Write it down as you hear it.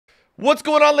What's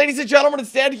going on, ladies and gentlemen?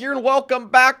 It's Dan here, and welcome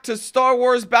back to Star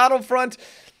Wars Battlefront.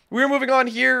 We're moving on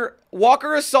here.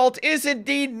 Walker Assault is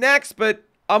indeed next, but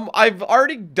I've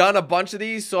already done a bunch of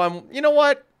these, so you know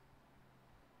what?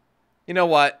 You know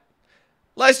what?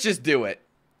 Let's just do it.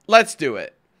 Let's do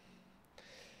it.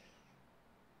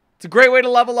 It's a great way to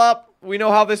level up. We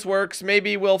know how this works.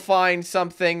 Maybe we'll find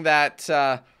something that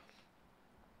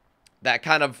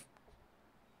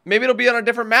maybe it'll be on a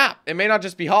different map. It may not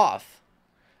just be Hoth.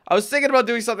 I was thinking about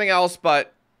doing something else,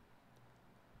 but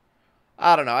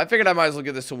I don't know. I figured I might as well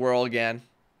give this a whirl again.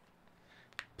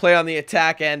 Play on the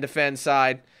attack and defense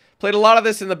side. Played a lot of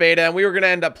this in the beta, and we were going to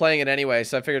end up playing it anyway,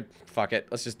 so I figured, fuck it.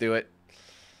 Let's just do it.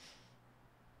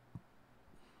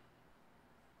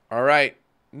 Alright.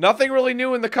 Nothing really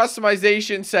new in the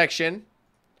customization section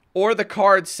or the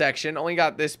cards section. Only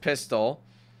got this pistol,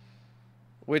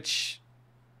 which,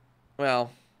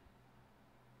 well,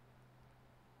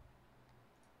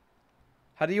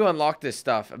 how do you unlock this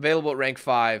stuff? Available at rank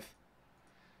 5.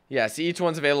 Yeah, see, each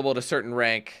one's available at a certain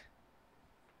rank.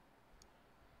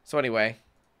 So anyway,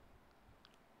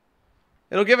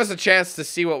 it'll give us a chance to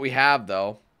see what we have,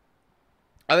 though.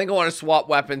 I think I want to swap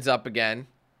weapons up again.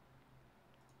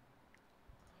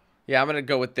 Yeah, I'm going to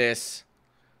go with this.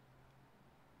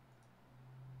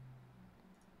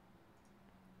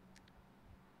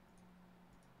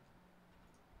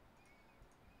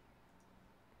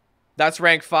 That's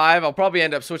rank 5. I'll probably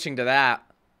end up switching to that.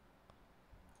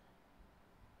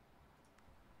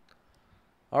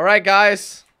 Alright,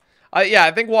 guys. Yeah,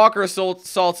 I think Walker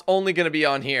Assault's only going to be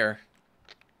on here.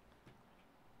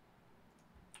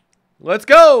 Let's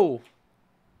go!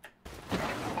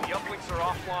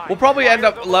 We'll probably end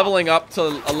up leveling up to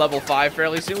a level 5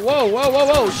 fairly soon. Whoa, whoa, whoa,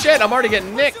 whoa. Shit, I'm already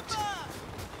getting nicked.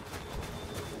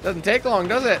 Doesn't take long,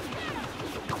 does it?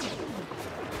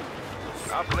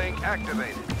 Uplink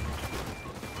activated.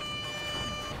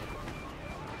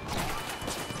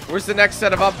 Where's the next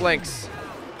set of uplinks?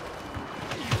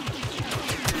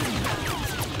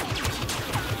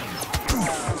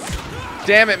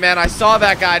 Damn it, man. I saw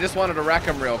that guy. I just wanted to wreck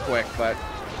him real quick, but...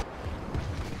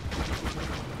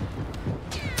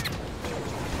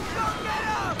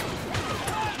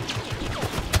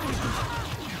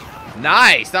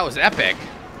 Nice. That was epic.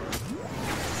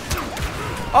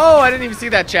 Oh, I didn't even see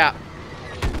that chap.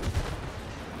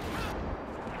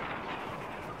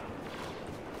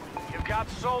 You've got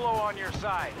Solo on your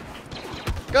side.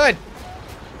 Good.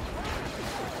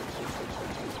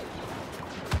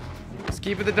 Let's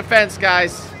keep it the defense,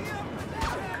 guys.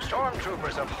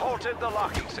 Stormtroopers have halted the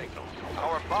locking signal.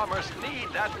 Our bombers need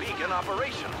that beacon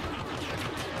operational.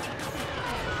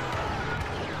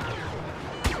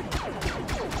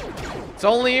 It's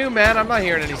only you, man. I'm not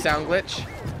hearing any sound glitch.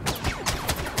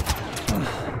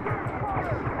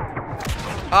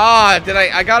 Ah,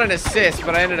 I got an assist,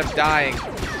 but I ended up dying.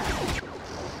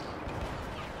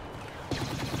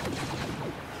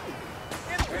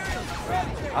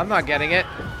 I'm not getting it.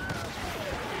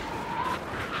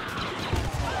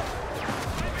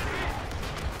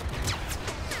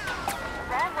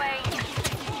 Wrong way.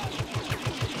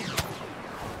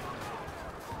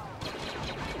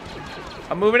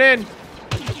 I'm moving in.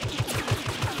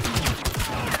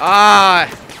 Ah,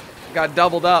 got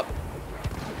doubled up.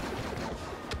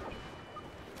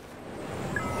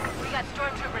 We got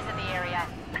stormtroopers in the area.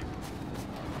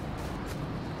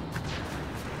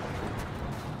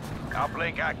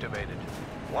 Uplink activated.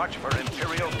 Watch for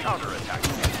Imperial counterattack.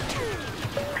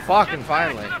 Fucking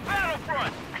finally.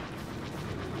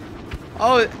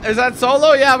 Oh, is that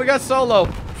Solo? Yeah, we got Solo.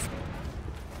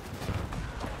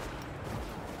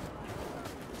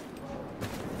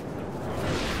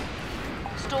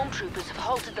 Stormtroopers have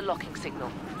halted the locking signal.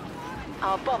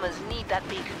 Our bombers need that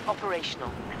beacon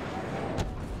operational.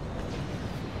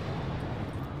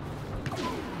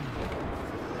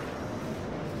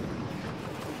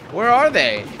 Where are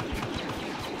they?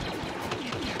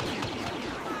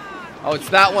 Oh, it's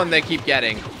that one they keep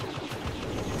getting.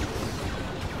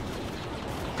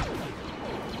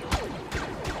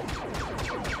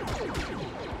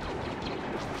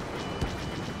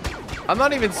 I'm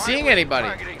not even seeing anybody.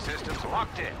 Targeting systems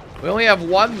locked in. We only have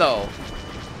one, though.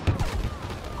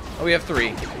 Oh, we have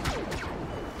 3.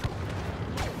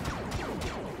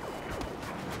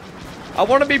 I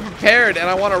want to be prepared, and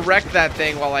I want to wreck that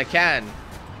thing while I can.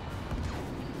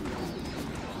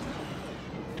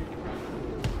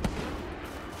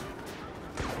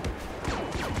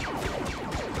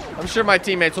 I'm sure my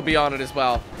teammates will be on it as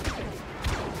well.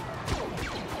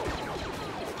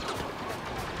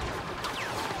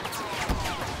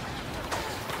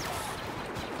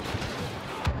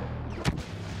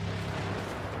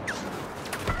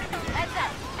 Heads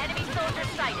up. Enemy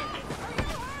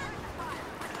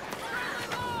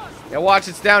Yeah, watch,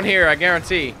 it's down here, I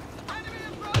guarantee.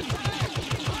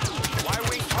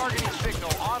 Y-wing targeting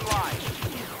signal online.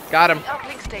 Got him. The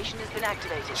uplink station has been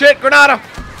activated. Shit, Granada!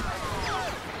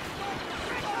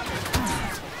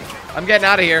 I'm getting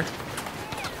out of here.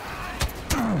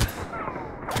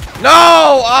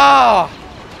 No! Oh!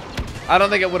 I don't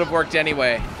think it would have worked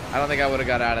anyway. I don't think I would have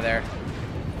got out of there.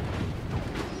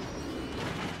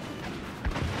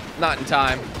 Not in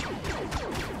time.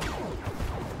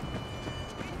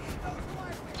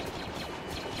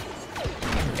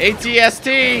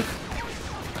 ATST!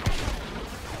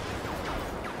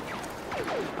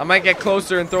 I might get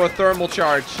closer and throw a thermal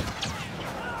charge.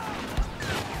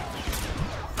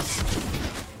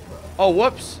 Oh,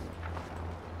 whoops.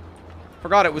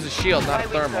 Forgot it was a shield, not a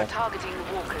thermal. Targeting the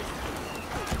walkers.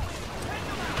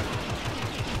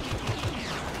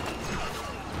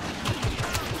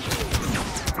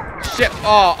 Shit.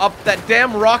 Oh, up that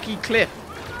damn rocky cliff.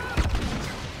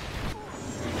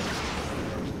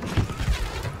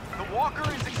 The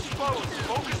walker is exposed.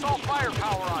 Focus all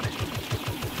firepower on it.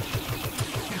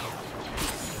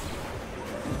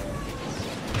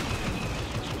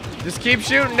 Just keep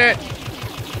shooting it.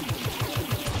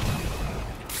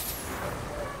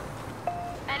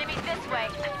 Enemies this way.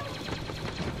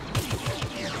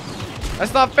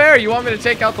 That's not fair. You want me to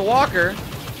take out the walker?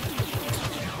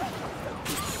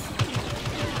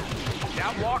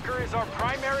 That walker is our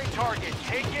primary target.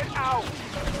 Take it out.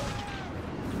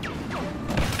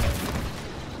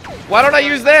 Why don't I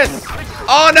use this?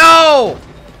 Oh, no!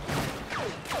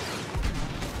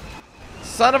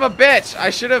 Son of a bitch. I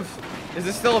should have... Is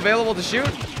this still available to shoot?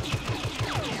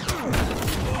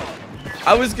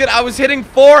 I was hitting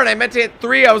 4 and I meant to hit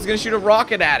 3. I was gonna shoot a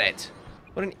rocket at it.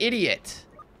 What an idiot.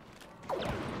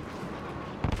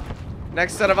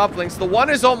 Next set of uplinks. The one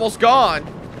is almost gone.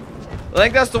 I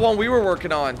think that's the one we were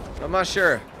working on. I'm not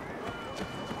sure.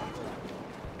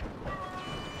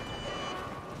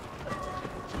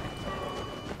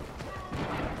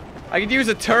 I could use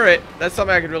a turret. That's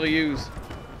something I could really use.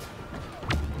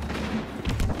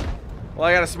 Well,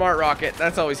 I got a smart rocket.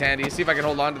 That's always handy. See if I can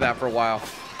hold on to that for a while.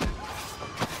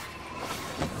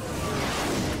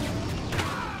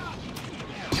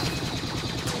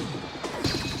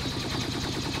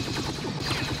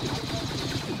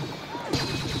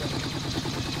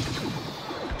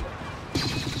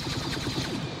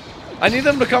 I need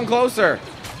them to come closer.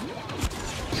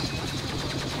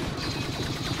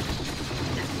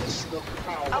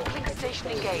 Uplink station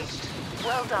engaged.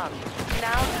 Well done.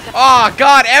 Now. Oh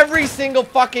God! Every single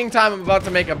fucking time I'm about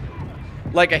to make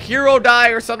a hero die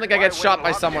or something, I get shot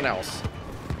by someone else.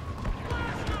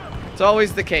 It's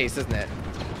always the case, isn't it?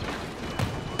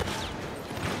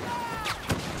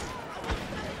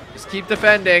 Just keep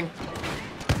defending.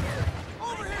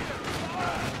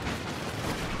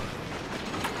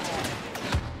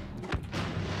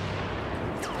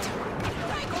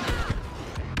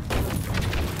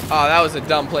 Oh, that was a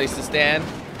dumb place to stand.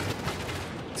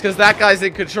 It's because that guy's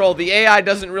in control. The AI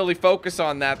doesn't really focus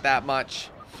on that much,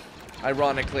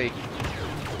 ironically.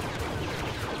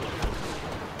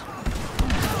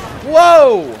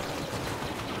 Whoa!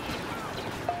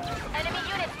 Enemy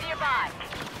units nearby.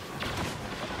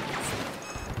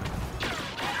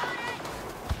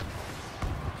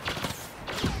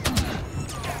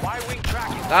 Y-wing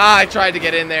tracking. Ah, I tried to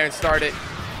get in there and start it.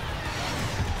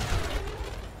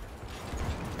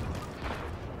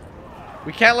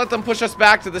 We can't let them push us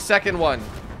back to the second one.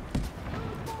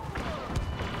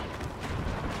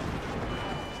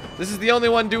 This is the only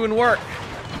one doing work.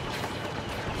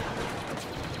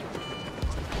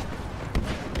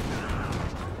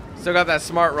 Still got that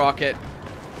smart rocket.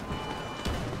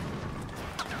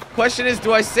 Question is,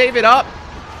 do I save it up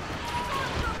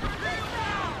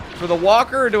for the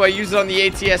walker or do I use it on the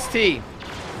ATST?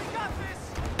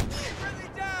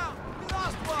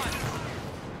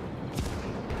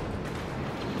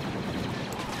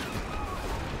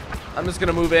 I'm just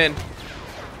gonna move in.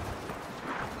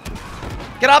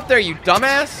 Get up there, you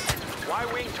dumbass!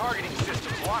 Y-wing targeting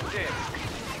systems locked in.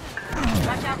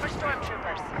 Watch out for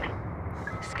stormtroopers.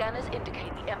 Scanners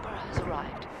indicate the Emperor has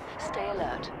arrived. Stay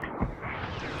alert.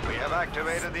 We have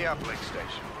activated the uplink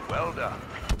station. Well done.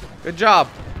 Good job.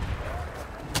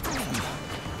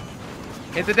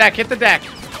 Hit the deck, hit the deck.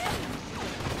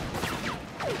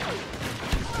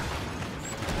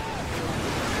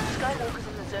 Skywalkers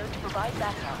in the zone to provide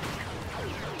backup.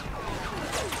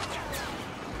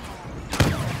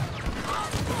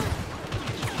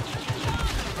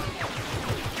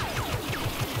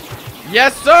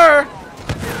 Yes, sir.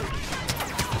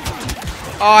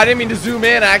 Oh, I didn't mean to zoom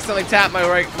in. I accidentally tapped my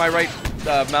right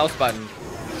mouse button.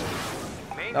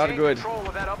 Main Maintain good. control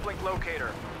of that uplink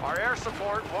locator. Our air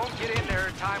support won't get in there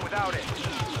in time without it.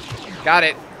 Got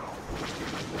it.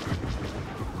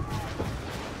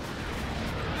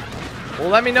 Well,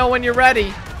 let me know when you're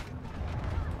ready.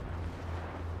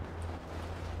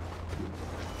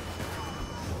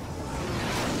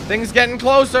 Things getting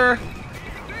closer.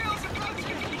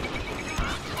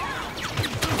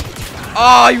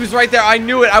 Oh, he was right there. I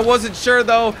knew it. I wasn't sure,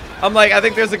 though. I'm like, I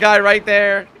think there's a guy right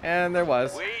there. And there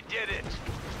was. We did it.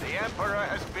 The Emperor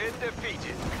has been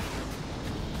defeated.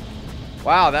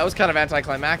 Wow, that was kind of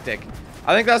anticlimactic.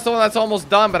 I think that's the one that's almost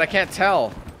done, but I can't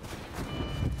tell.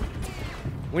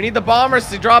 We need the bombers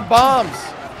to drop bombs.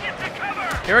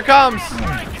 Here it comes.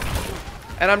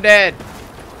 And I'm dead.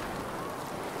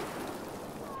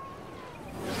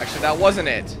 Actually, that wasn't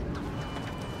it.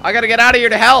 I gotta get out of here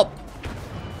to help.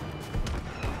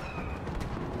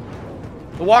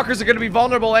 The walkers are gonna be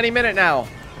vulnerable any minute now.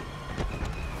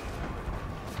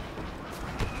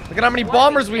 Look at how many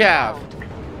bombers we have.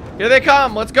 Here they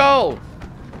come. Let's go.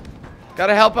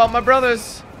 Gotta help out my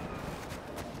brothers.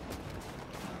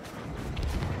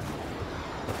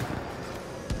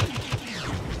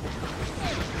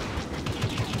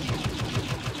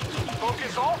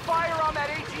 Focus all fire on that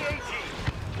AT-AT.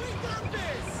 We got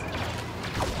this.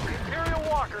 Imperial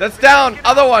Walker. That's down.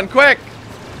 Other one, quick.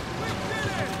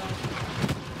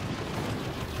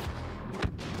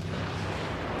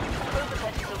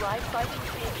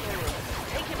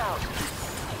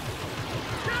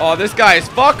 Oh, this guy is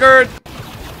fuckered.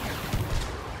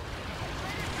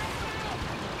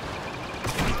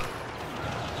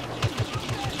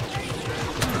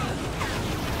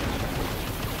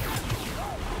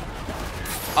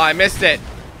 Oh, I missed it.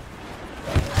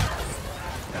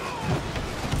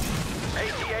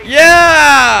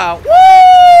 Yeah! Woo!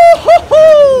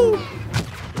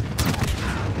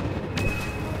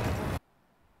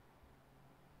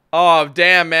 Oh,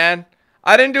 damn, man.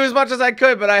 I didn't do as much as I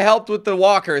could, but I helped with the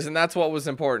walkers, and that's what was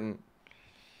important.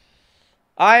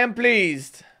 I am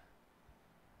pleased.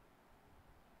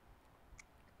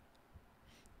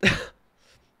 Look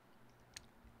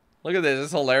at this.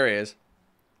 It's hilarious.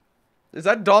 Is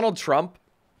that Donald Trump?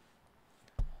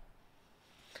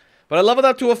 But I leveled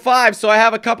up to a 5, so I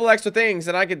have a couple extra things,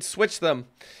 and I could switch them.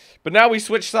 But now we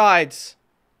switch sides.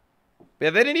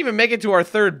 Yeah, they didn't even make it to our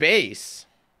 3rd base.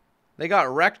 They got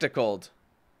recticled.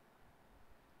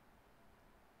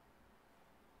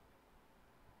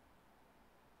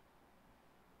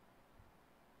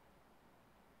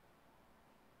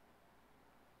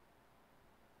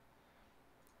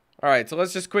 Alright, so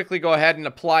let's just quickly go ahead and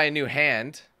apply a new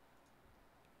hand.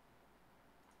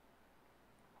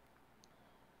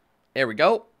 There we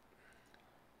go.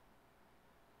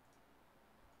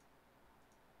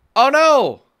 Oh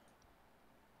no!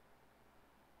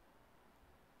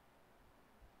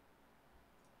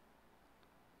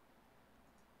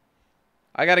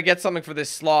 I gotta get something for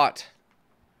this slot.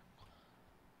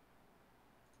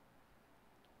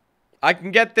 I can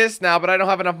get this now, but I don't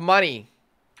have enough money.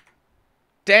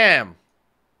 Damn.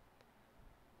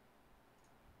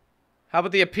 How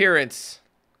about the appearance?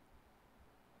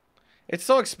 It's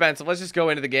so expensive. Let's just go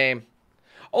into the game.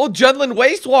 Oh, Judlin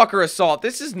Wastewalker Assault.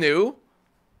 This is new.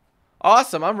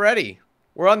 Awesome. I'm ready.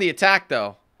 We're on the attack,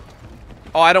 though.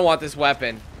 Oh, I don't want this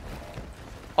weapon.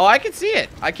 Oh, I can see it.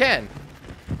 I can.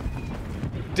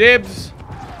 Dibs.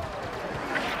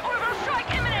 Orbital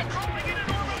strike imminent.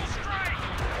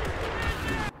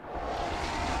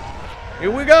 Here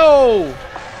we go.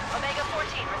 Omega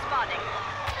 14 responding.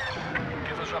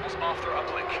 Get those rebels off their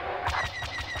uplink.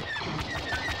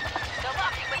 They're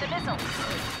locking with the missile.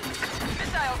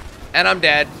 Missile. And I'm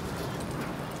dead.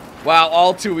 Wow,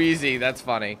 all too easy. That's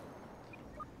funny.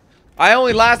 I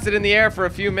only lasted in the air for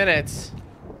a few minutes.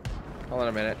 Hold on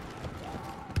a minute.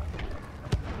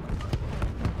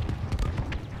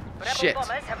 Shit. Rebel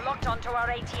bombers have locked onto our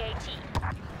AT-AT.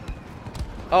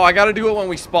 Oh, I gotta do it when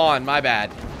we spawn. My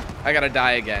bad. I gotta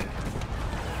die again.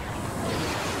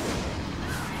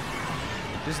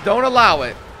 Just don't allow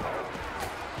it.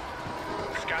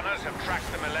 Scanners have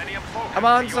tracked the Millennium Falcon. I'm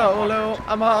on You are solo. wanted.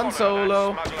 I'm on Follow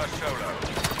solo. that smuggler solo.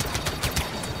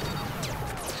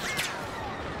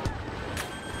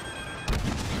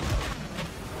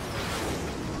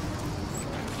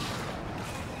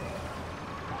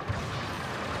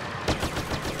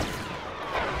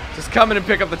 Just come in and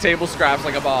pick up the table scraps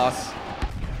like a boss.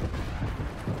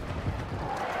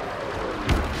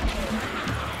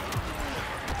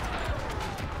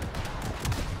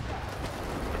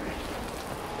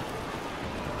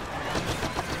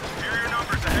 Superior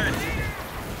numbers ahead.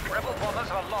 Rebel bombers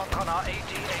are locked on our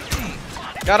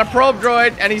AT-AT. Got a probe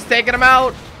droid, and he's taking him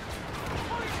out.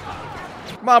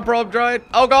 Come on, probe droid.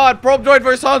 Oh god, probe droid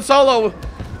versus Han Solo.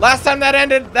 Last time that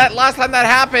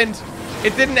happened,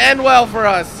 it didn't end well for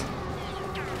us.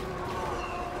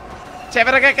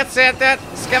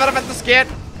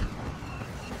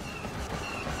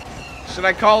 Should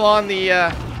I call on the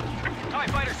TIE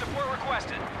fighter support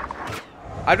requested.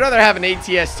 I'd rather have an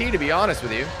ATST, to be honest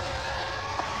with you.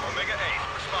 Omega 8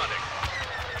 responding.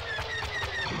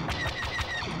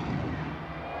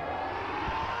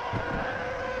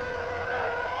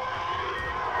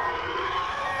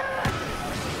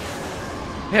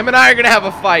 Him and I are gonna have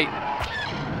a fight.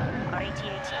 Our AT-AT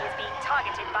is being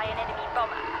targeted by an enemy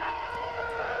bomber.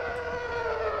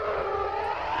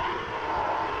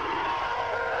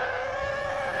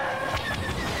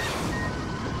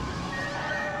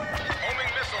 Homing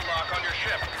missile lock on your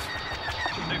ship.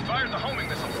 They fired the homing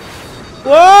missile.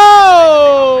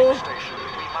 Whoa! Station.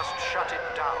 We must shut it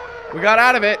down. We got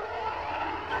out of it. We've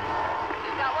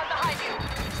got one behind you.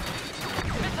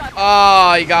 Missile.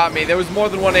 Oh, he got me. There was more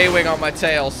than one A-wing on my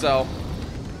tail, so.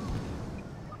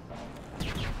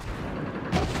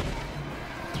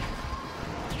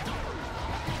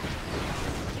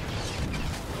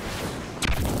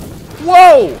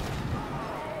 Whoa!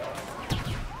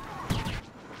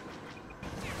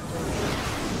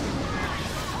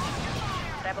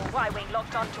 Rebel Y-wing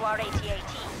locked onto our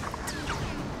AT-AT.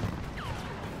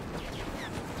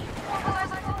 What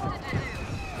was I supposed to do?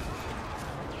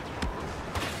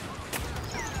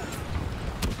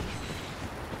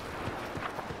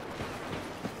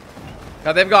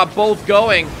 Now they've got both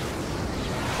going.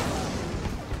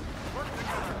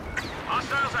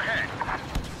 Hostiles ahead.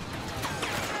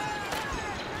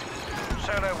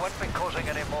 Solo won't be causing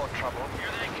any more trouble.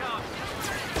 Here they come.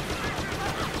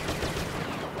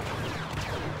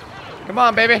 Come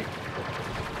on, baby.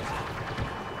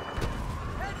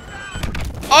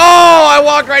 Oh, I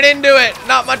walked right into it.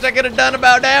 Not much I could have done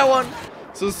about that one.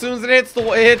 So as soon as it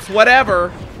hits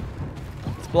whatever,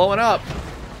 it's blowing up.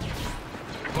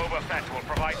 Boba Fett will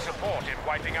provide support in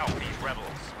wiping out these rebels.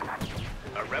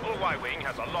 A rebel Y-wing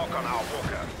has a lock on our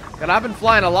walker. And I've been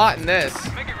flying a lot in this.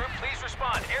 Mega Group, please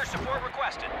respond. Air support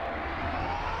requested.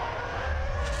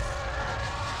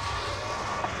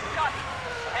 Copy.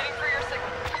 Heading for your signal.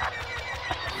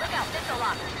 Look out, missile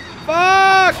lock.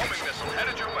 Fuck! Homing missile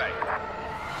headed your way.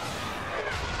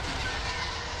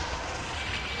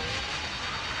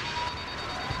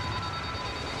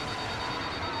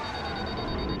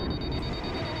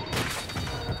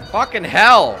 Fucking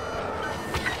hell.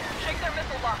 Shake their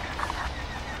missile lock.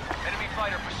 Enemy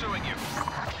fighter pursuing you.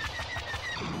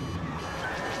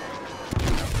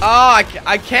 Oh,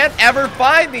 I can't ever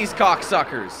find these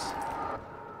cocksuckers.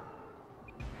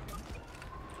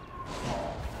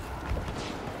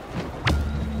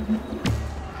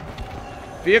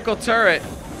 Vehicle turret.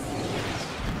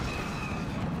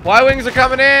 Y-wings are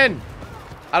coming in.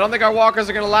 I don't think our walkers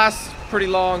are gonna last pretty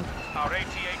long. Our AT-AT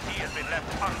has been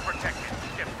left unprotected.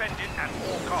 Defend it at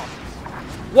all costs.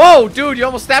 Whoa, dude, you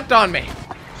almost stepped on me.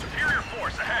 Superior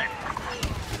force ahead.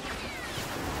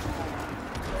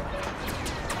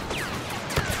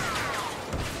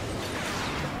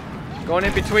 Going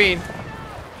in between.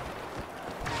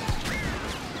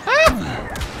 Ah!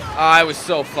 Oh, I was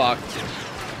so fucked.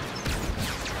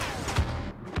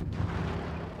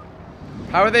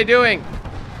 How are they doing?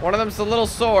 One of them's a little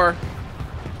sore.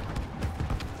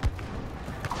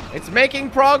 It's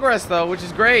making progress though, which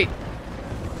is great.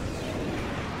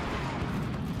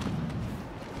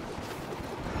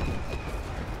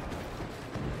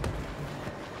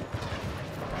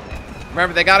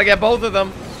 Remember, they gotta get both of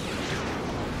them.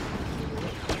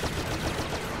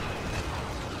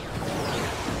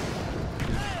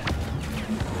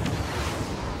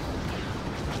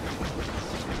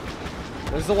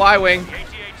 There's the Y-wing. The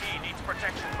AT-AT needs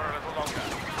protection for a little longer.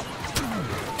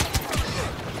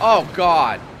 Oh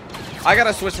god. I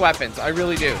gotta switch weapons. I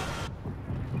really do.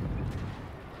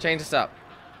 Change this up.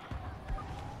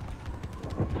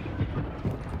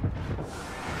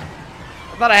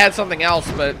 I thought I had something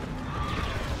else, but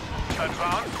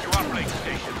Advance to uplink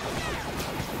station.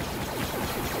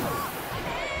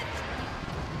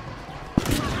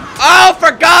 oh,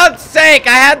 for God's sake!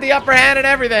 I had the upper hand and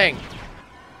everything.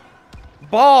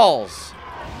 Balls.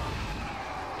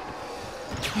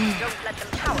 Don't let them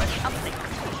tower the uplink.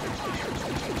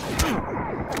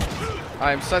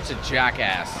 I am such a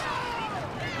jackass.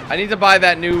 I need to buy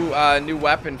that new new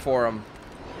weapon for him.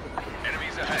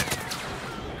 Enemies ahead.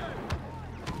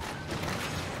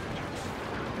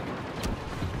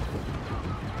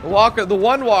 The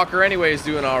one walker anyway is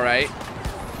doing all right.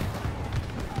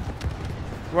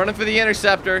 Running for the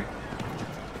interceptor.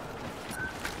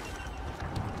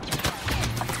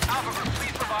 Alpha Group, please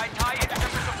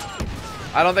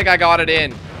I don't think I got it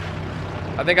in.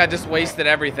 I think I just wasted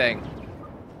everything.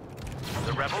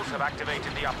 The rebels have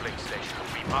activated the uplink station.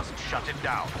 We must shut it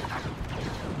down.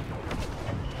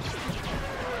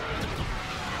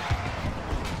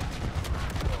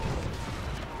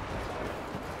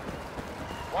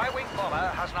 Y-wing bomber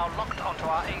has now locked onto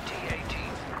our AT-AT.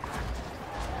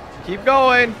 Keep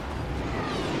going.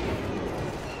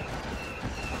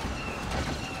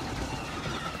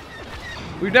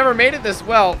 We've never made it this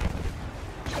well.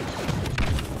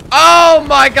 Oh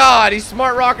my god, he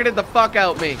smart rocketed the fuck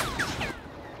out me.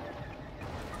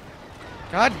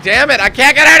 God damn it, I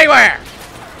can't get anywhere.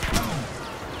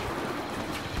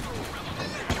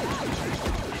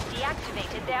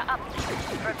 Deactivated their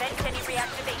uplink. Prevent any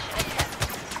reactivation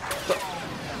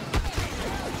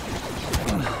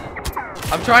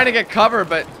attempts. I'm trying to get cover,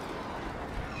 but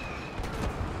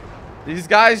these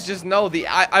guys just know the.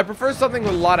 I prefer something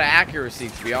with a lot of accuracy,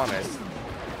 to be honest.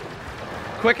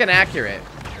 Quick and accurate.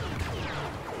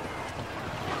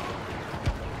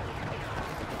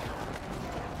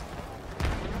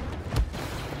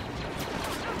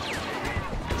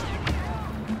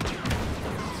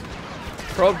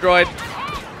 Probe droid.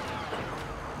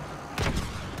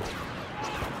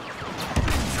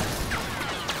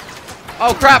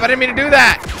 Oh crap, I didn't mean to do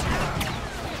that.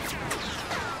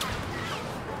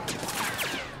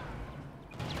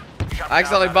 I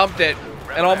accidentally bumped it,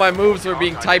 and all my moves were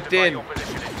being typed in.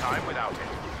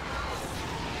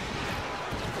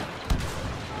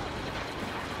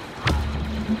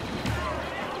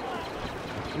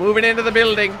 Moving into the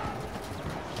building.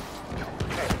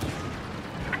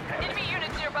 Enemy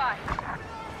units nearby.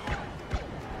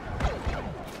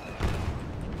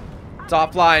 It's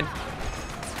offline.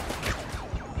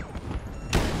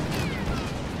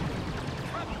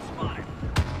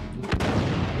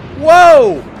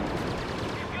 Whoa!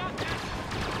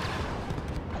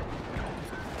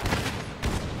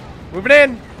 Moving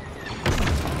in.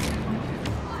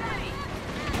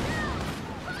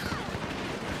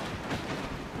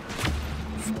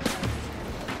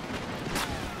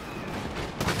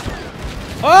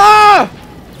 Ah!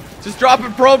 Just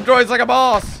dropping probe droids like a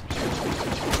boss.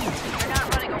 You're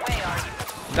not running away, are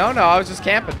you? No, I was just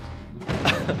camping.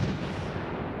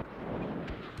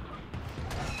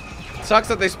 Sucks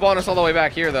that they spawn us all the way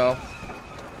back here, though.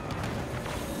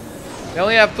 They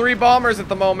only have 3 bombers at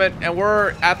the moment, and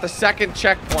we're at the 2nd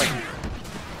checkpoint.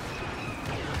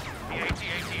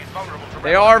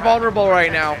 They are vulnerable right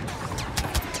now.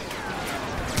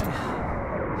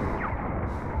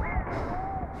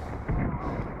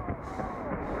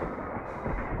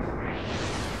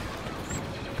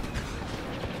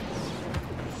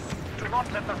 Do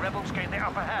not let the rebels gain the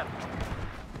upper hand.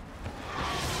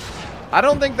 I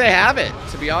don't think they have it,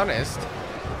 to be honest.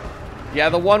 Yeah,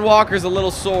 the one walker's a little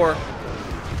sore.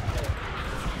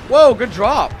 Whoa, good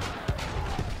drop.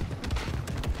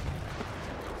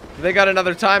 They got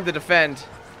another time to defend.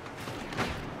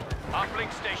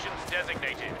 Uplink stations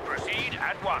designated. Proceed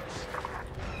at once.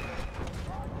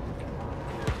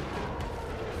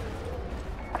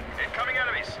 Incoming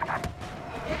enemies.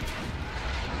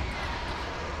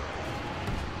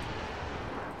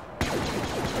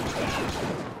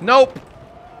 Nope.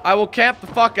 I will camp the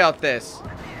fuck out this.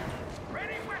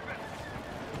 Ready weapon.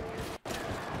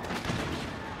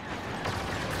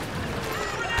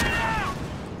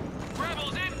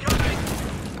 Rebels incoming.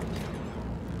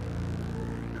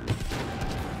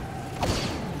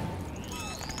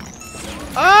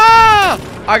 Ah!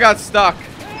 I got stuck.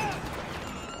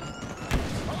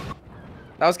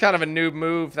 That was kind of a noob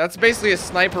move. That's basically a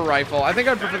sniper rifle. I think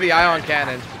I'd prefer the ion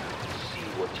cannon.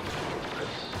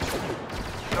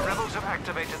 The rebels have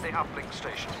activated the uplink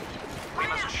station. We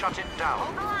must shut it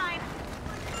down.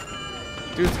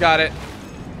 Dude's got it.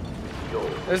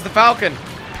 There's the Falcon.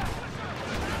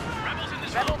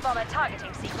 Rebel bomber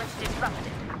targeting sequence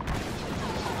disrupted.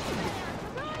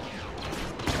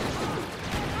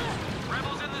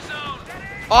 Rebels in the zone.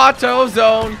 Auto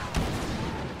zone.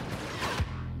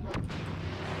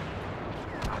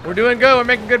 We're doing good. We're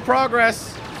making good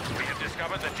progress. We have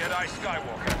discovered the Jedi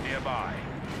Skywalker nearby.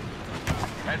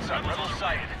 Heads up, rebel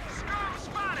sighted. Scum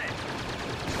spotted.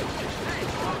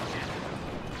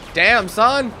 Damn,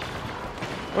 son.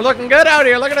 We're looking good out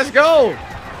here. Look at us go.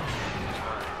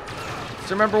 Just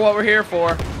remember what we're here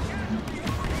for.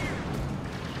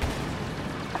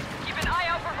 Keep an eye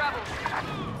out for rebels.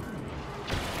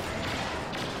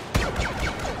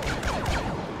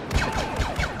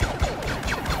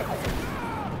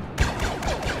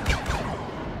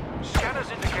 Scanners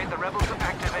indicate the rebels have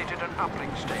activated an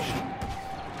uplink station.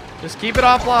 Just keep it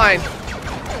offline.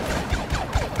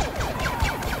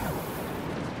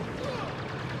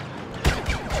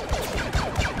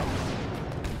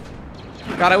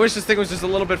 God, I wish this thing was just a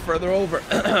little bit further over.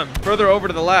 Further over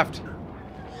to the left.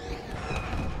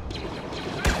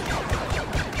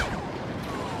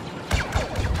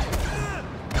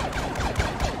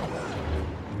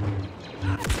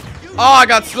 Oh, I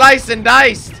got sliced and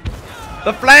diced.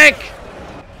 The flank.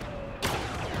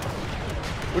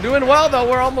 We're doing well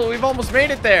though. We've almost made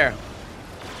it there.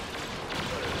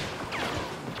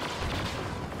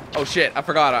 Oh shit, I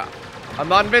forgot. I'm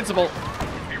not invincible.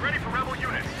 Be ready for rebel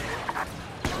units.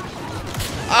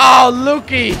 Oh,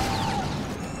 Lukey.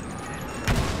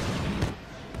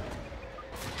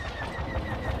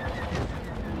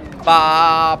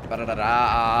 Ba ba da da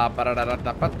da ba da da da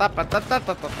da ba da ba da da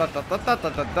da da da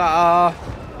da da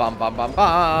bum bum bum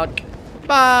bunk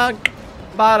bunk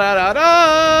ba da da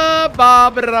da ba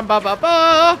ba da ba ba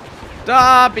ba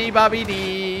da be ba be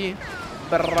dee.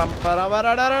 Oh,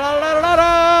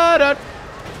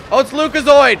 it's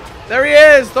Lucazoid. There he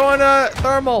is, throwing a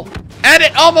thermal. And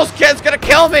it almost it's gonna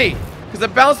kill me because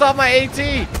it bounced off my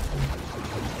AT.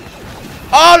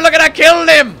 Oh, look at I killed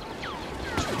him.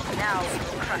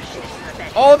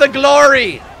 Oh, the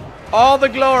glory. All the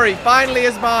glory finally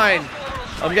is mine.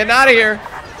 I'm getting out of here.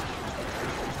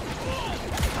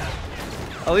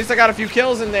 At least I got a few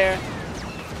kills in there.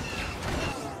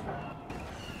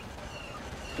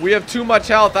 We have too much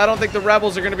health. I don't think the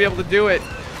rebels are going to be able to do it.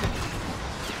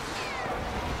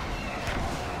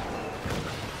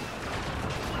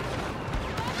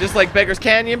 Just like Beggar's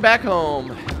Canyon back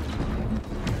home.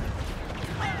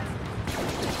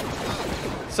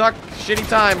 Suck. Shitty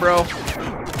time, bro.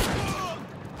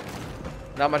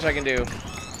 Not much I can do.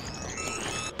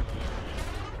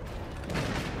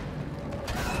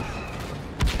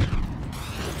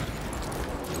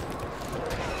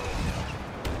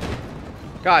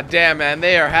 God damn, man.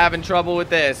 They are having trouble with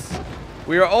this.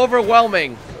 We are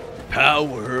overwhelming.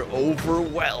 Power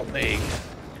overwhelming.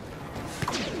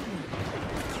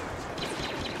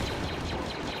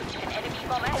 An enemy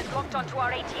bomber has locked onto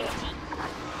our AT-AT.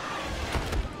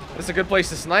 This is a good place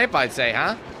to snipe, I'd say,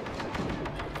 huh?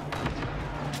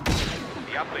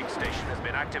 The uplink station has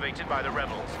been activated by the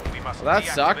rebels. We must Well,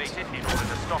 that sucked. deactivate it in order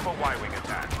to stop a Y-wing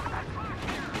attack.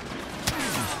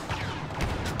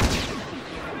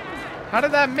 How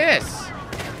did that miss?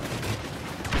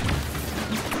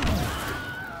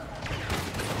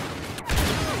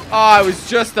 Oh, I was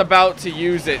just about to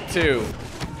use it too.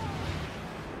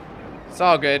 It's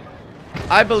all good.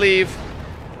 I believe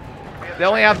they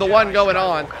only have the one going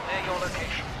on. Near your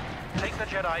location. Take the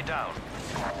Jedi down.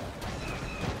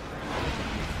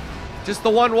 Just the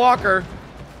one walker.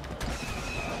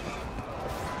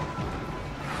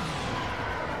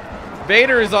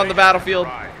 Vader is on the battlefield.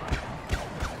 A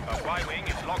Y-wing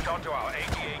is locked onto our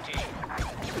AT-AT.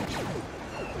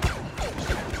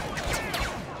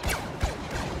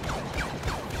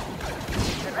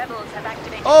 The rebels have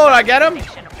activated. Oh, did I get him? We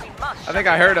must I think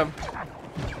I heard him.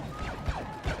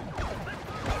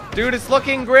 Dude, it's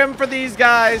looking grim for these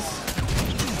guys.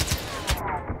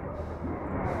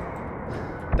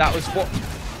 That was for...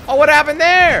 Oh, what happened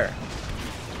there?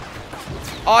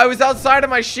 Oh, I was outside of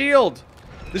my shield.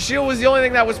 The shield was the only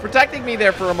thing that was protecting me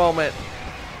there for a moment.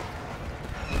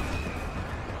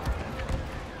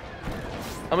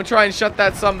 I'm gonna try and shut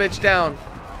that sumbitch down.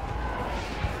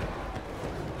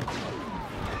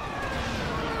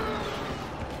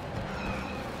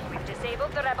 We've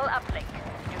disabled the rebel uplink.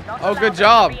 Do not Oh, allow good them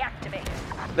job. to reactivate.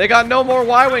 They got no more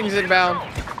Y-Wings inbound.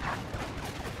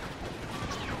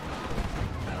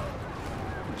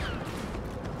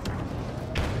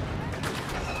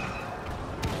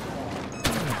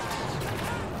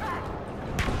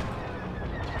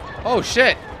 Oh,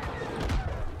 shit.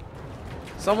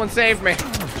 Someone saved me.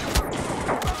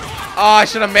 Oh, I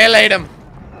should have meleeed him.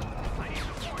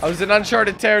 I was in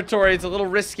uncharted territory. It's a little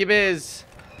risky biz.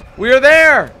 We are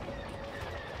there.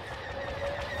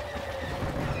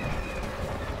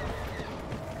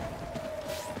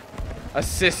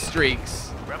 Assist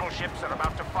streaks. Rebel ships are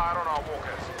about to fire on our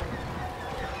walkers.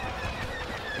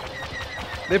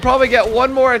 They probably get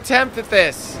one more attempt at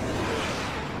this.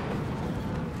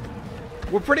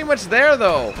 We're pretty much there,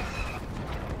 though.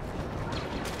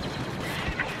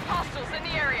 Hostiles in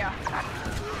the area.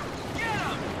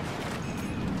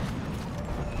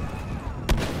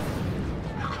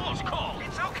 Close call.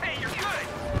 It's okay. You're good.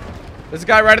 There's a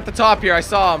guy right at the top here. I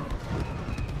saw him.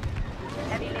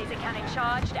 Heavy laser cannon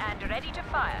charged and ready to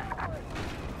fire.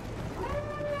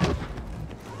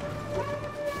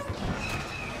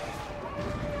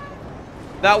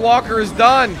 That walker is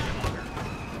done.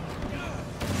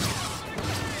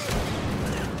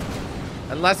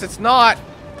 Unless it's not.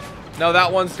 No,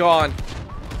 that one's gone.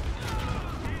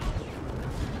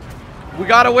 We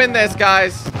gotta win this,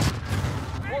 guys.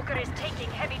 Walker is taking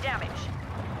heavy damage.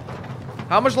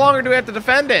 How much longer do we have to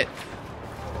defend it?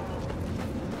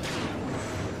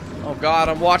 Oh god,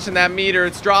 I'm watching that meter.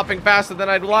 It's dropping faster than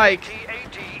I'd like.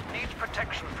 DAT needs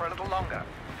protection for a little longer.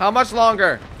 How much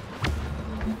longer?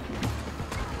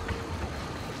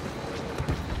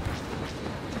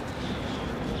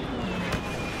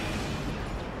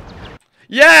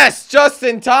 Yes! Just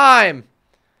in time!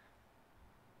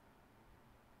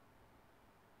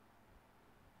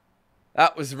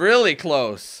 That was really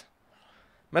close.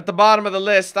 I'm at the bottom of the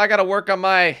list. I gotta work on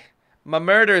my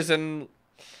murders and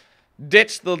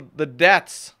ditch the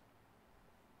deaths.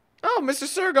 Oh, Mr.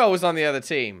 Sergo was on the other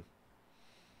team.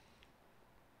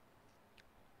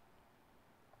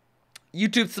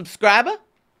 YouTube subscriber.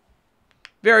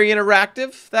 Very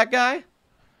interactive, that guy.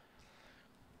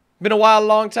 Been a while, a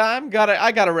long time.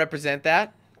 I gotta represent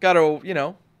that. Gotta, you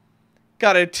know,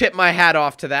 gotta tip my hat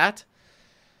off to that.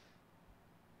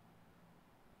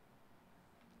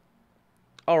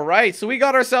 Alright, so we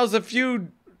got ourselves a few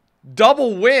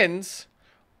double wins.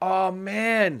 Oh,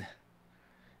 man.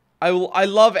 I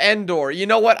love Endor. You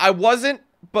know what? I wasn't,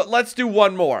 but let's do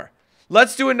one more.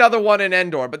 Let's do another one in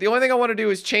Endor. But the only thing I want to do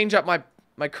is change up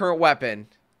my current weapon.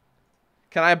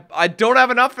 I don't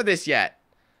have enough for this yet.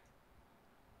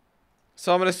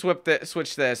 So I'm going to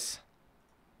switch this.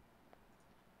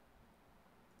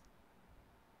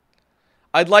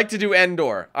 I'd like to do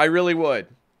Endor. I really would.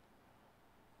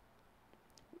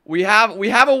 We have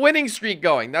a winning streak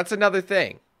going. That's another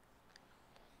thing.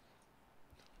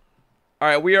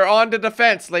 Alright, we are on to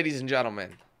defense, ladies and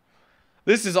gentlemen.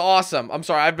 This is awesome. I'm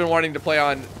sorry, I've been wanting to play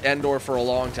on Endor for a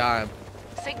long time.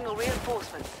 Signal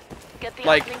reinforcements. Get the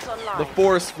Like uplink online. the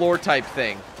forest floor type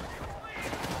thing.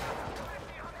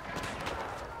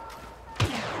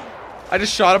 I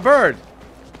just shot a bird.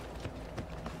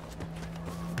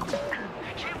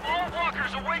 Keep all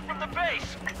walkers away from the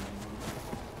base.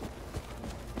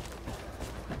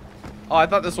 Oh, I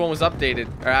thought this one was updated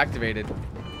or activated.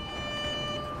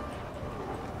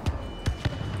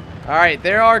 Alright,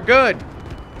 they are good.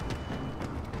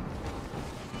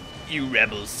 You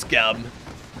rebel scum.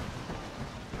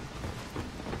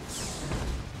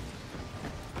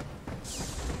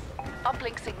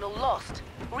 Uplink signal lost.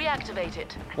 Reactivate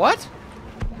it. What?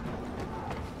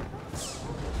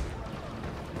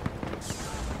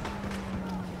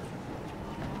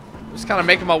 Just kind of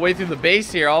making my way through the base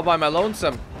here all by my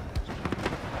lonesome.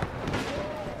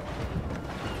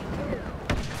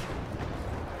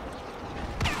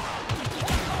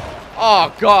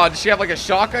 Oh god, did she have like a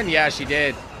shotgun? Yeah, she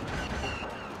did.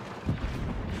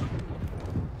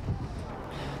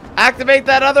 Activate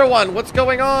that other one. What's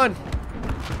going on?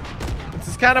 This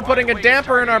is kind of putting a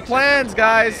damper in our plans,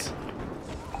 guys.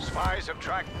 Spies have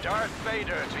tracked Darth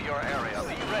Vader to your area.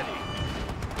 Be ready.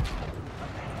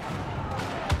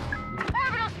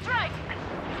 Orbital strike!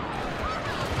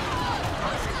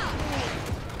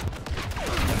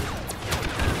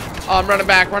 Oh, I'm running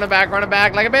back like a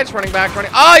bitch, running back.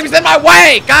 Oh, he was in my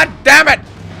way! God damn it!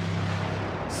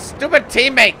 Stupid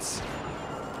teammates.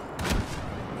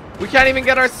 We can't even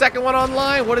get our second one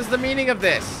online. What is the meaning of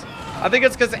this? I think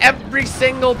it's because every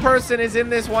single person is in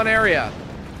this one area.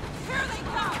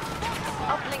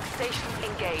 Uplink station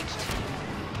engaged.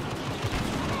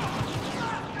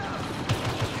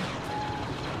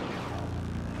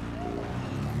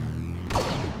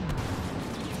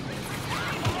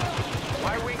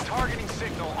 Y-wing targeting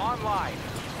signal online.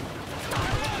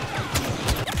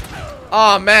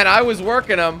 Oh man, I was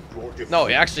working him. No,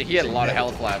 actually, he had a lot of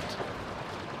health left.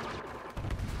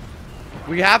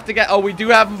 We have to get... Oh, we do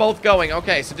have them both going.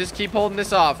 Okay, so just keep holding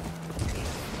this off.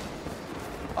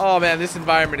 Oh man, this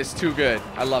environment is too good.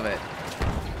 I love it.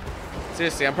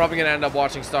 Seriously, I'm probably going to end up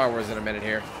watching Star Wars in a minute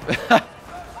here.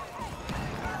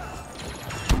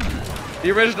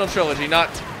 The original trilogy, not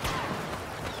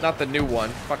the new one.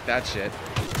 Fuck that shit.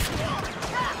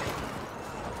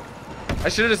 I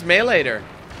should have just melee'd her.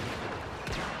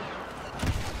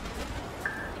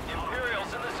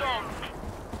 Imperials in the zone.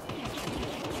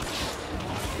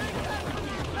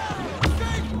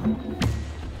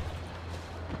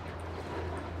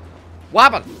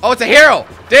 What happened? Oh, it's a hero.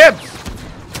 Dibs.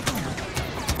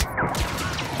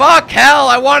 Fuck hell,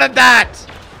 I wanted that.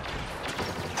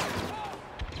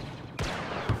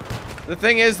 The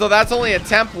thing is, though, that's only a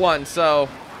temp one, so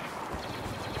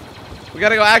we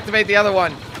gotta go activate the other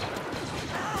one.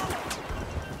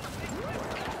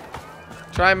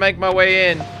 Try and make my way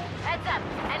in. Heads up,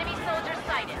 enemy soldiers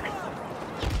sighted.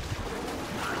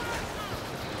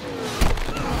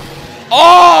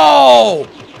 Oh!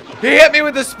 He hit me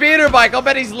with the speeder bike. I'll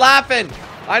bet he's laughing.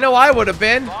 I know I would have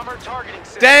been. Bomber targeting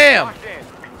system Damn. locked in.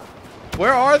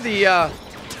 Where are the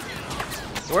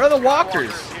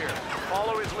walkers? Walker's here.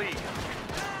 Follow his lead.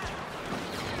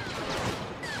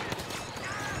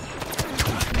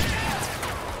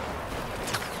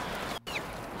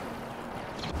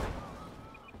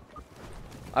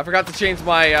 I forgot to change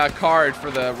my card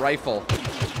for the rifle.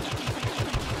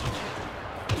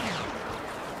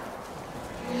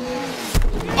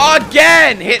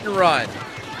 Again! Hit and run.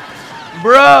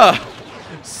 Bruh!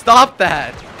 Stop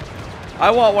that. I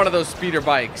want one of those speeder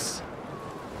bikes.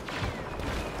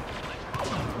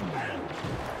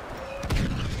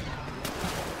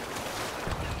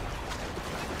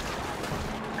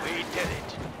 We did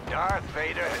it. Darth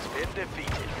Vader has been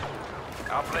defeated.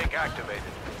 Uplink activated.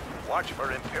 Watch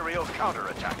for Imperial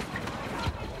counterattack.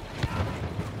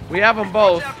 We have them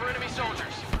both. Watch out for enemy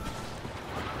soldiers.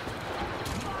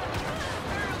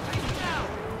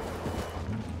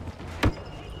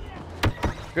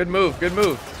 Good move, good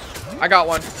move. I got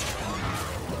one.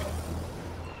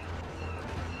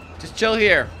 Just chill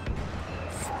here.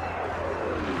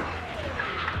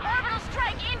 Orbital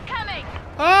strike incoming!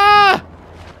 Ah!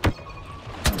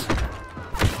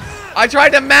 I tried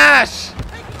to mash!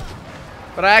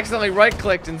 But I accidentally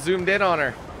right-clicked and zoomed in on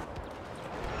her.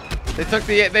 They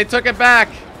took it back.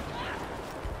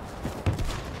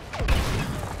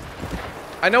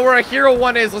 I know where a hero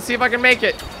one is. Let's see if I can make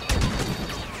it.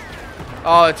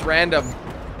 Oh, it's random.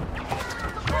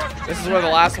 This is where the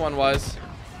last one was.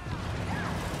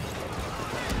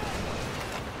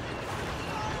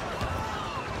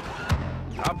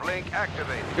 Uplink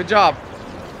activated. Good job.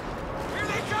 Here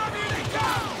they come! Here they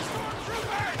come!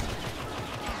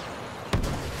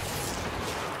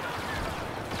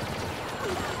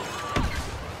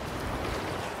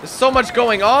 There's so much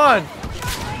going on.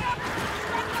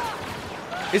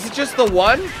 Is it just the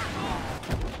one?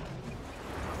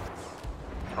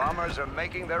 Bombers are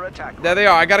making their attack. There they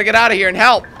are. I gotta get out of here and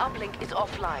help. Uplink is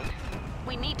offline.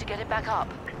 We need to get it back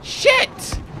up.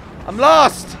 Shit! I'm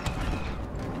lost.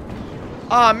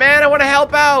 Aw, man, I want to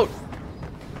help out.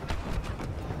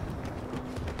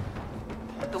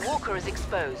 The walker is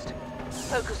exposed.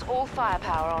 Focus all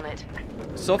firepower on it.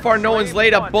 So far, no one's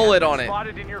laid a bullet on it.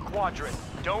 Spotted in your quadrant.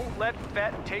 Don't let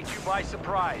Fett take you by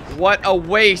surprise. What a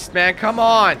waste, man. Come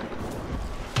on.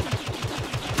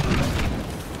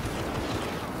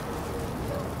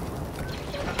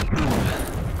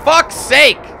 Fuck's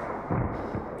sake.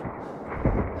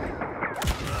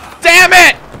 Damn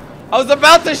it! I was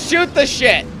about to shoot the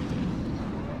shit.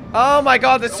 Oh my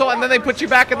god, that's so... And then they put you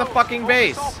back in the fucking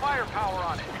base. Focus all firepower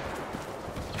on it.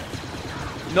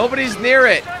 Nobody's near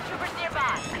it. Stormtroopers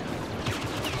nearby.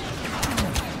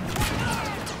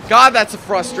 God, that's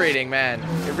frustrating, man.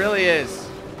 It really is.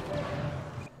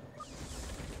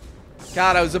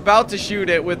 God, I was about to shoot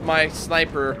it with my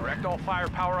sniper. Direct all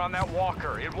firepower on that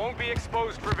walker. It won't be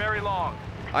exposed for very long.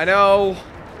 I know.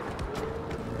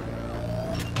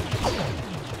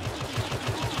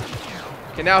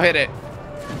 Okay, now hit it.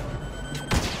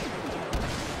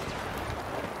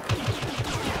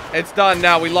 It's done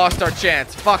now. We lost our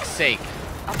chance. Fuck's sake.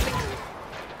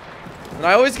 And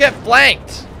I always get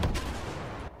flanked.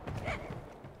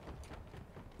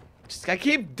 I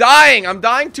keep dying. I'm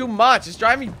dying too much. It's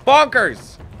driving me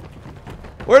bonkers.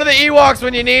 Where are the Ewoks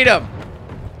when you need them?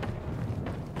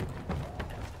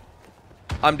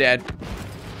 I'm dead.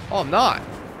 Oh, I'm not.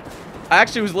 I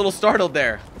actually was a little startled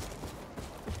there.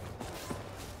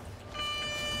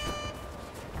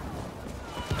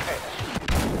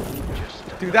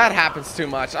 Dude, that happens too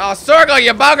much. Oh, circle,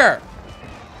 you bugger!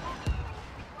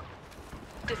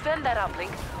 Defend that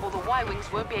uplink, or the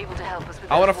Y-Wings won't be able to help us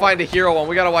with I want to those find a walkers. hero one.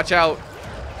 We gotta watch out.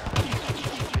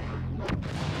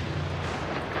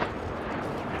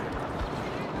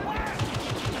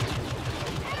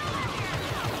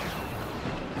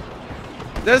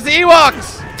 There's the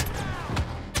Ewoks!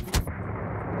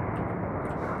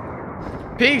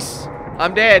 Peace.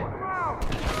 I'm dead.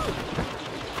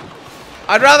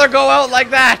 I'd rather go out like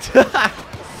that.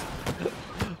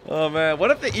 Oh, man.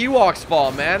 What if the Ewoks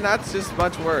fall, man? That's just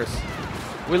much worse.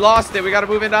 We lost it. We got to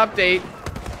move into update.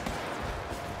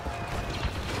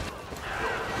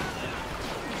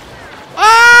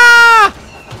 Ah!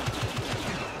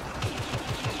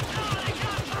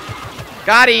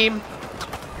 Got him.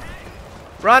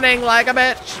 Running like a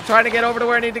bitch. Trying to get over to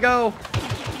where I need to go.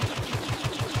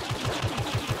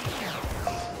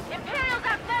 Imperials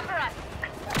outnumber us.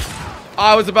 Oh,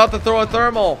 I was about to throw a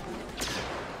thermal.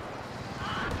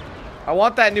 I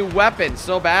want that new weapon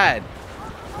so bad.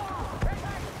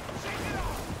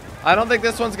 I don't think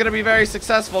this one's going to be very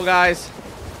successful, guys.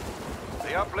 The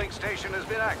uplink station has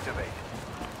been activated.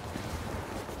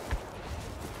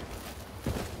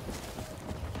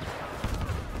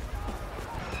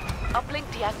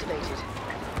 Uplink deactivated.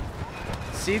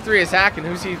 C3 is hacking.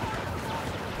 Who's he?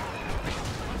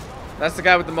 That's the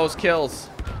guy with the most kills.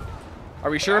 Are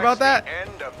we sure about that?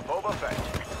 End of Boba Fett.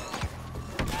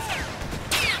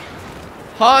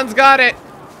 Han's got it.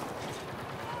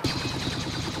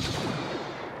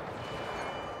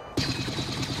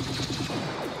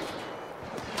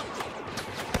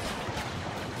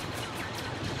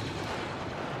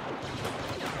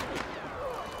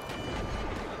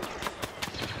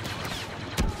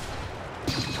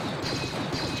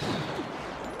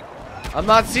 I'm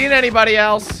not seeing anybody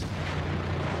else.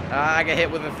 I got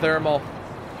hit with a thermal.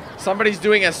 Somebody's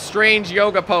doing a strange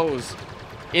yoga pose.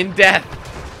 In death.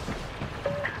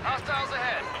 Hostiles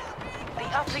ahead. The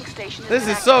uplink station This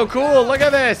is so cool. Look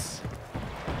at this.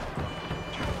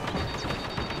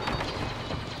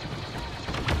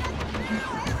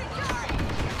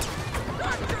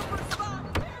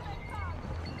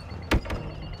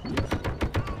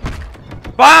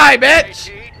 Bye, bitch.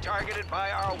 AT targeted by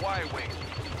our Y-wing.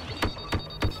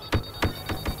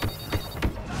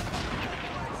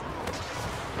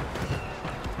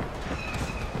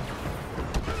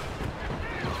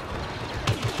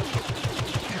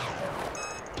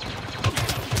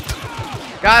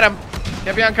 Got him.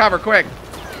 Get me on cover, quick.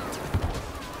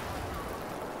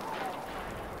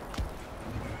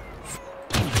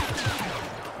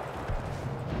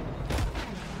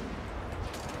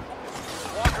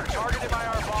 Walker targeted by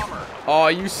our bomber. Oh,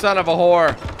 you son of a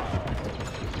whore.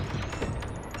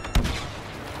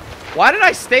 Why did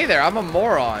I stay there? I'm a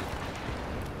moron.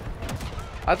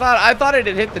 I thought it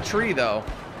had hit the tree though.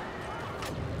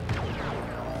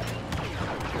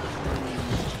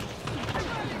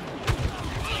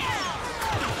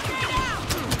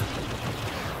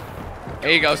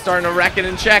 There you go, starting to wrecking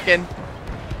and checking.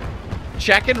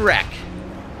 Check and wreck.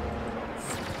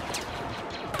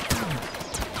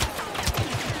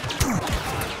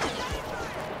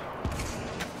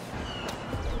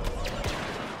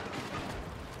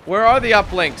 Where are the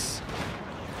uplinks?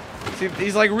 See,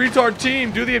 he's like, retard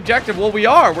team, do the objective. Well, we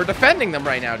are. We're defending them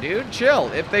right now, dude.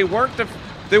 Chill. If they weren't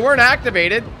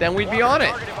activated, then we'd be on it.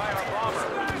 Targeted by our bomber.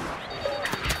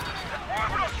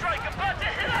 Orbital strike about to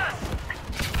hit us.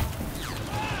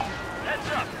 Heads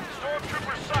up.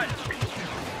 Stormtrooper sighted.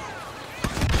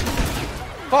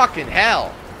 Fucking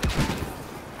hell.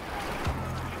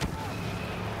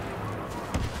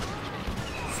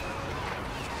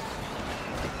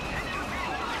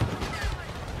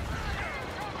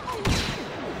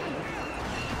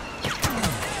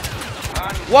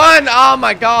 One! Oh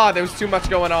my god, there was too much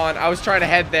going on. I was trying to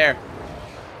head there.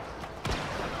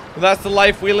 Well, that's the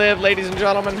life we live, ladies and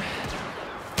gentlemen.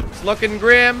 It's looking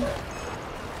grim. We're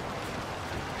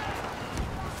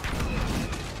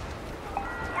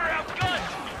outgunned.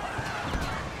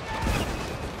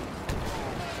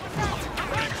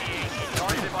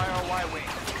 Targeted by our Y-wing.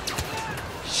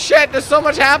 Shit, there's so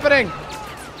much happening.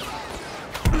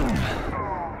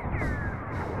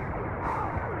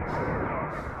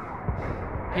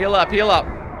 Heal up, heal up.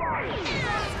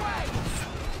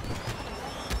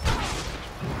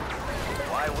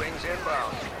 Y-wings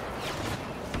inbound.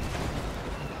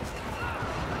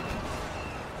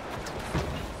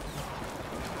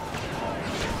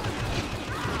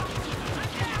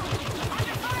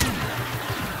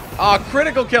 Oh,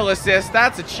 critical kill assist.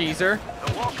 That's a cheeser.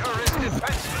 The Walker is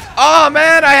defenseless. Oh,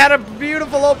 man, I had a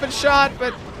beautiful open shot,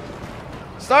 but...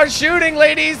 Start shooting,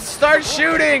 ladies. Start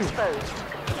shooting. Exposed.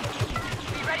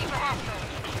 Be ready for hostile.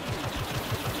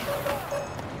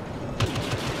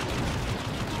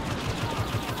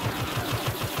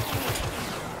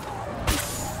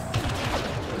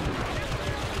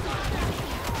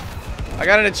 I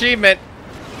got an achievement.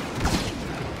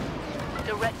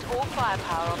 Direct all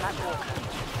firepower on that walker.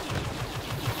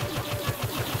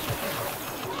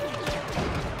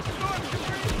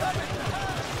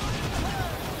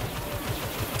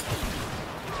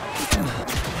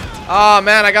 Oh,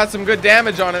 man, I got some good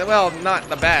damage on it. Well, not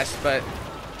the best, but...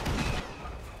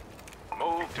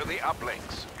 Move to the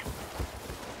uplinks.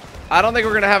 I don't think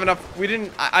we're going to have enough. We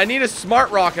didn't... I need a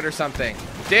smart rocket or something.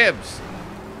 Dibs.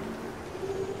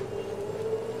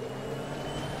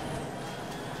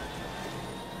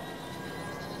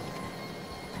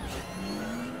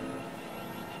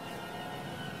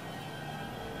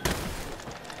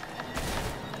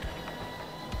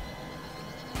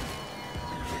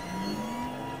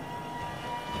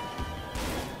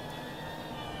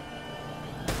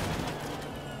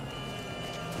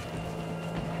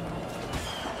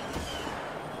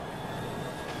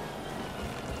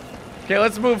 Okay,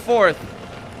 let's move forth.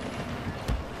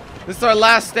 This is our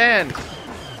last stand.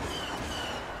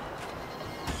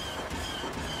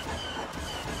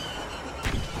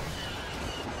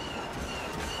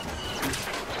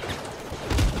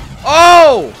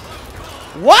 Whoa!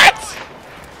 What?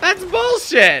 That's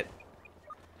bullshit.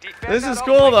 Defend This that is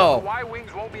cool, uplink, though. or the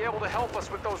Y-Wings won't be able to help us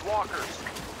with those walkers.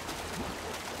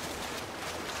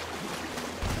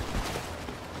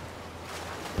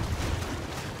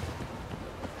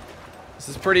 This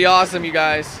is pretty awesome, you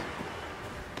guys.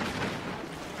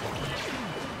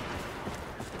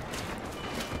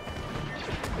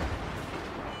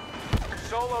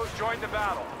 Solos joined the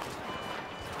battle.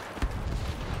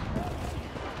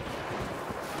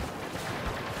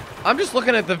 I'm just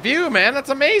looking at the view, man.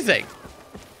 That's amazing.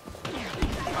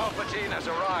 Palpatine has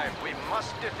arrived. We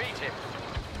must defeat him.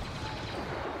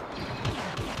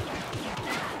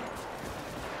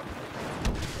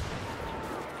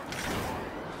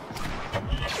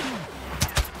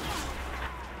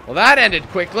 Well, that ended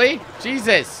quickly.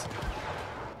 Jesus.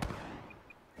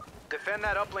 Defend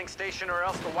that uplink station or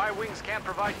else the Y-Wings can't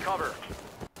provide cover.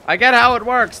 I get how it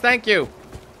works. Thank you.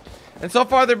 And so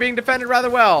far, they're being defended rather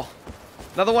well.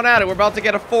 Another one at it. We're about to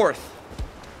get a fourth.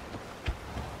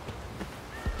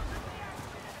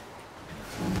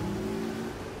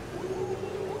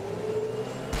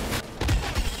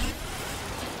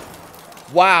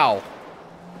 Wow.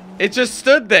 It just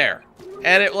stood there.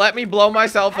 And it let me blow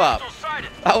myself up.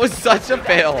 That was such a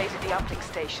fail. Activated the uplink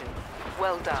station.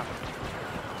 Well done.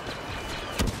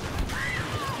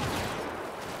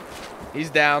 He's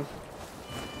down.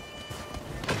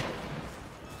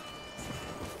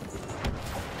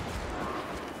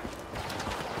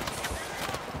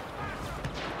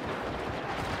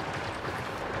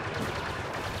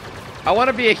 I want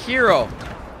to be a hero.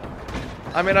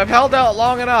 I mean, I've held out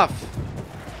long enough.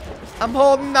 I'm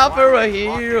holding out for a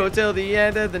hero till the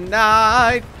end of the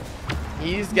night.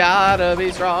 He's gotta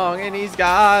be strong and he's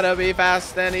gotta be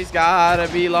fast and he's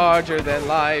gotta be larger than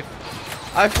life.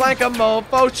 I flank a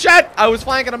mofo. Shit! I was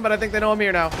flanking him, but I think they know I'm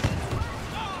here now.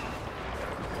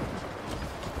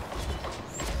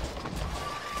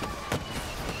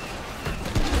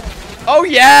 Oh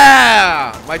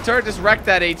yeah! My turret just wrecked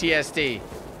that ATST.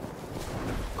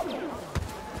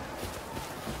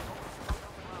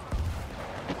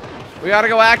 We gotta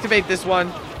go activate this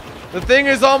one. The thing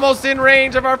is almost in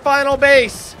range of our final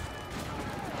base.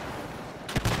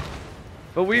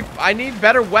 But I need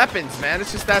better weapons, man.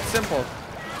 It's just that simple.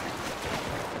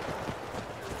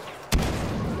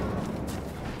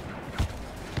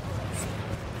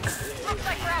 Looks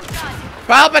like we're outgunned.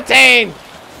 Palpatine!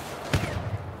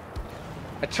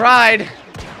 I tried.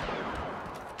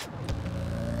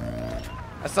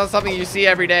 That's not something you see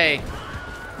every day.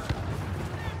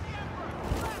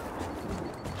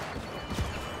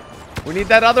 We need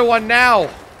that other one now.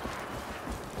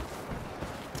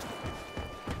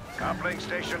 Uplink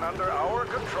station under our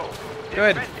control.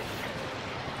 Good. Defending.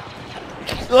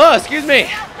 Oh, excuse me.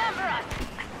 Outnumber us.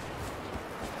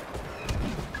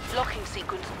 Locking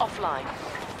sequence offline.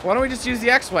 Why don't we just use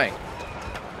the X-Wing?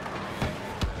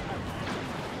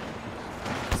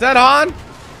 Is that on?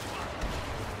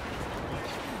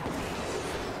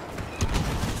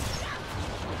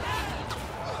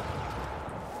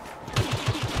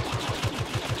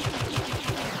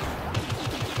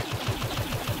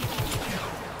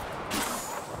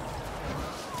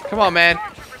 Come on, man.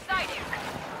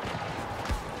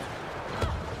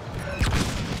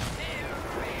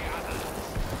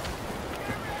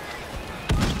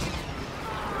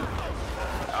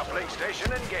 Uplink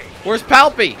station engaged. Where's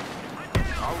Palpy?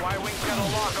 Our Y-Wings got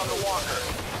a lock on the walker.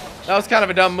 That was kind of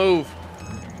a dumb move.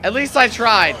 At least I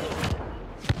tried.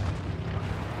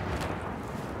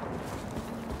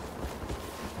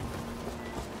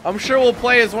 I'm sure we'll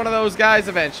play as one of those guys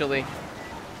eventually.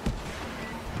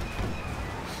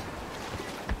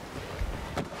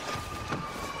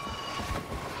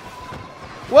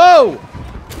 Whoa!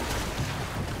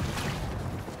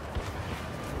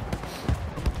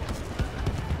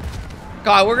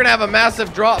 God, we're gonna have a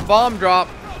massive bomb drop.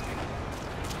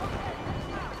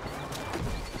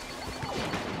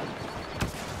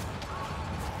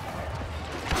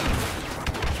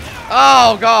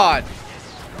 Oh, God.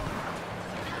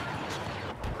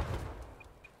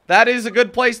 That is a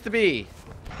good place to be.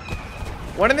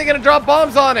 When are they gonna drop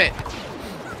bombs on it?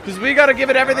 Because we gotta give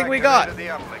it everything we got. To the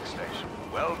uplink station.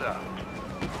 Well done.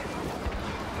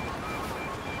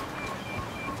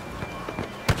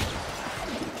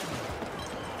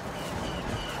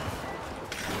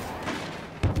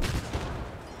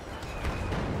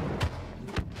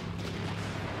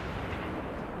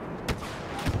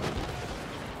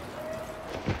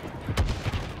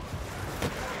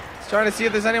 Just trying to see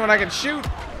if there's anyone I can shoot.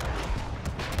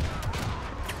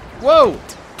 Whoa!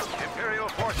 Imperial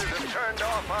forces have turned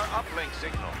off our uplink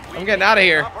signal. I'm getting out of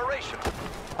here. Operational.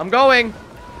 I'm going.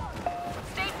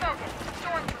 Stay focused.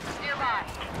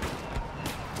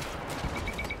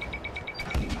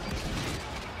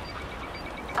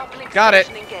 Got it.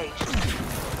 Station engaged.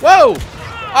 Whoa!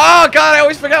 Oh, God, I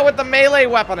always forget what the melee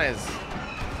weapon is.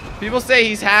 People say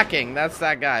he's hacking. That's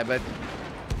that guy, but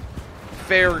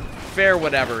fair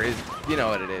whatever is, you know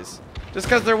what it is. Just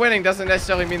because they're winning doesn't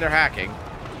necessarily mean they're hacking.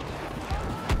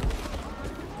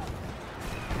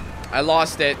 I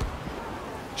lost it.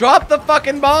 Drop the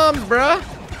fucking bombs, bruh.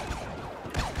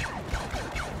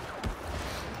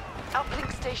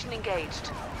 Uplink station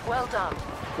engaged. Well done.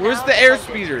 Where's Now the air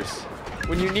defend it. speeders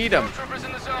when you need them? Troopers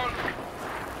in the zone.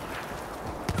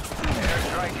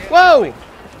 Airstrike in. Whoa!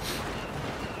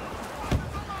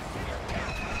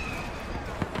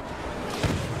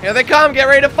 Here they come. Get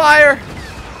ready to fire.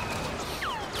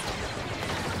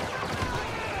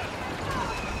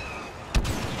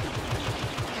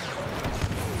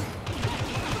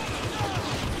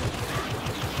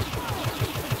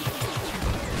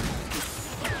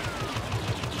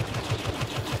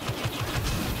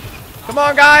 Come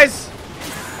on, guys.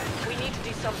 We need to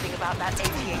do something about that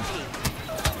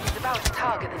AT-AT. It's about to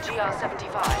target the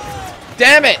GR-75.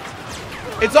 Damn it.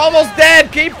 It's almost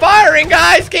dead. Keep firing,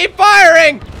 guys. Keep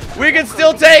firing. We can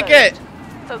still take it.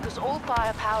 Focus all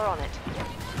firepower on it.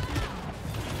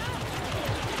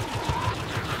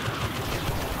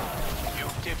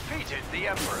 You've defeated the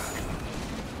Emperor.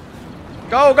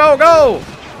 Go, go, go.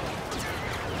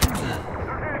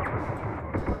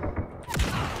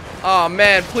 Oh,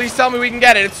 man. Please tell me we can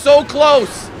get it. It's so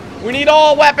close. We need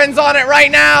all weapons on it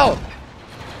right now.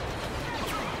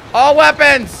 All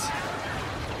weapons.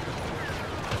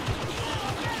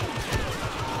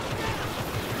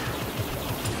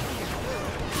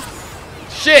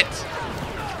 Shit.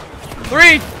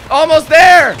 3. Almost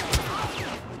there.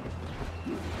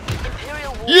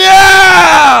 Imperial War.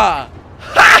 Yeah!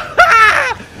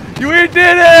 We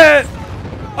did it!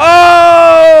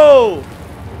 Oh!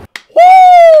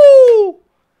 Woo!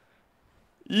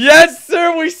 Yes,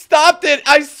 sir, we stopped it.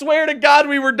 I swear to God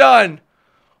we were done.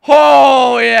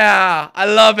 Oh, yeah. I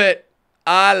love it.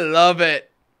 I love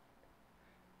it.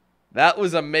 That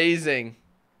was amazing.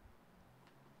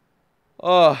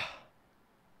 Oh.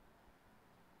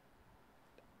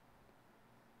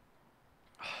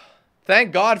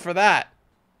 Thank God for that.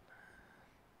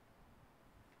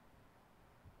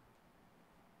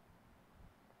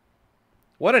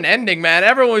 What an ending, man.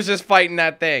 Everyone was just fighting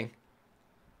that thing.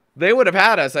 They would have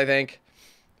had us, I think.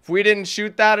 If we didn't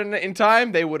shoot that in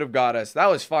time, they would have got us. That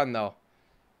was fun, though.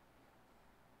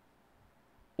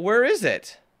 Where is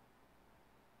it?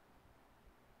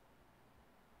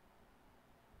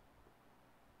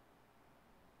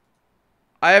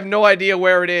 I have no idea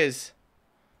where it is.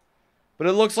 But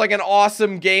it looks like an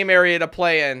awesome game area to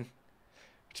play in.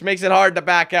 Which makes it hard to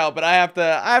back out, but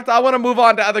I want to move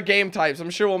on to other game types. I'm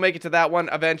sure we'll make it to that one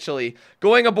eventually.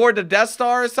 Going aboard the Death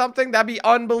Star or something, that'd be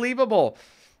unbelievable.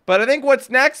 But I think what's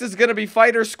next is going to be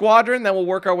Fighter Squadron. Then we'll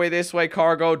work our way this way.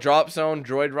 Cargo, Drop Zone,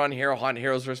 Droid Run, Hero Hunt,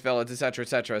 Heroes vs. Villains, etc.,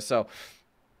 etc. So,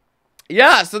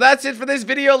 yeah, so that's it for this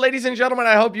video, ladies and gentlemen.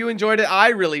 I hope you enjoyed it. I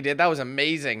really did. That was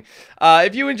amazing.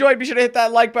 If you enjoyed, be sure to hit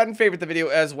that like button, favorite the video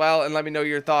as well, and let me know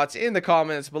your thoughts in the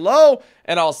comments below.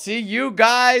 And I'll see you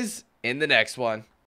guys in the next one.